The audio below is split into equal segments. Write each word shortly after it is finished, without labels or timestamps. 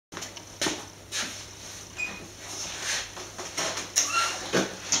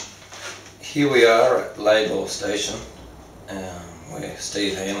Here we are at Laidlaw station, where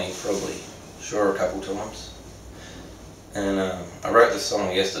Steve Hanley probably saw a couple times. And I wrote this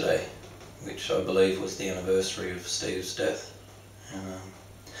song yesterday, which I believe was the anniversary of Steve's death. And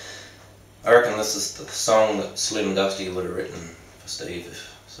I reckon this is the song that Slim Dusty would have written for Steve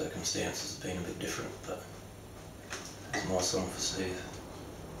if circumstances had been a bit different, but it's my song for Steve.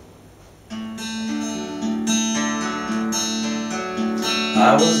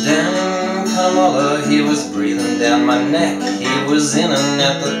 I was down in Cunnamulla, he was breathing down my neck. He was in and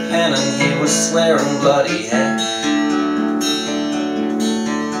out the pen and he was swearing bloody heck.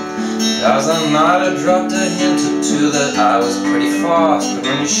 'Cause I might have dropped a hint or two that I was pretty fast, but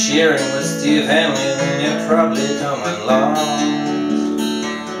when you're shearing with Steve Hanley, then you're probably coming lost.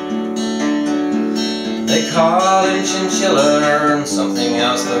 They call him Chinchilla and something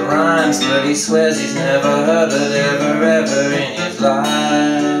else that rhymes, but he swears he's never heard it ever in his life.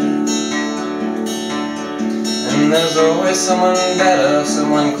 And there's always someone better,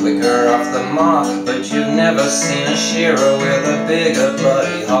 someone quicker off the mark, but you've never seen a shearer with a bigger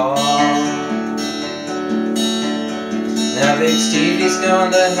bloody heart. Now Big Stevie's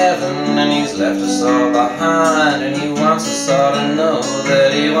gone to heaven and he's left us all behind, and he wants us all to know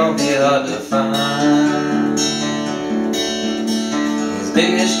that he won't be hard to find. He's a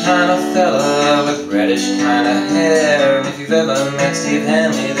biggish kind of fella with reddish kind of hair, and if you've ever met Steve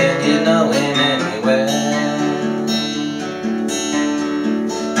Hanley then you'd know him anywhere.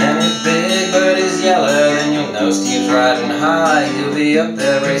 And if Big Bird is yellow then you'll know Steve's riding high. He'll be up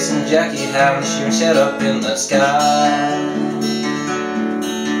there racing Jackie, having the shearing shed up in the sky.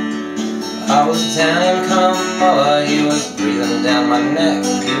 I was down in Cunnamulla, he was breathing down my neck.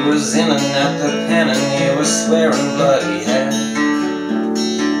 He was in and out the pen and he was swearing bloody heck.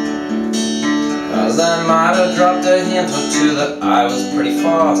 'Cause I might have dropped a hint or two that I was pretty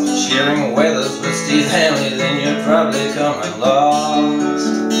fast, but shearing weathers with Steve Hanley, then you're probably coming lost.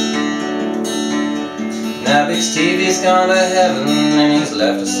 Now Big Stevie's gone to heaven and he's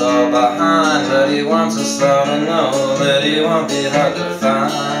left us all behind, but he wants us all to know that he won't be hard to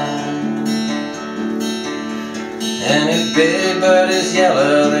find. And if Big Bird is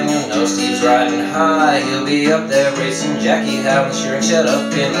yellow, then you'll know Steve's riding high. He'll be up there racing Jackie, having the shearing shed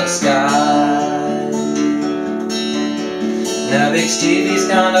up in the sky. Now Big Stevie's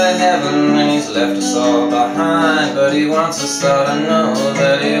gone to heaven and he's left us all behind, but he wants us all to know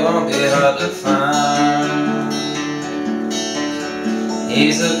that he won't be hard to find.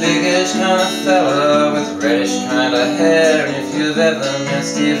 He's a biggish kind of fella with reddish kind of hair, and if you've ever met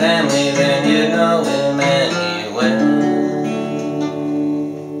Steve Hanley then you know him anywhere.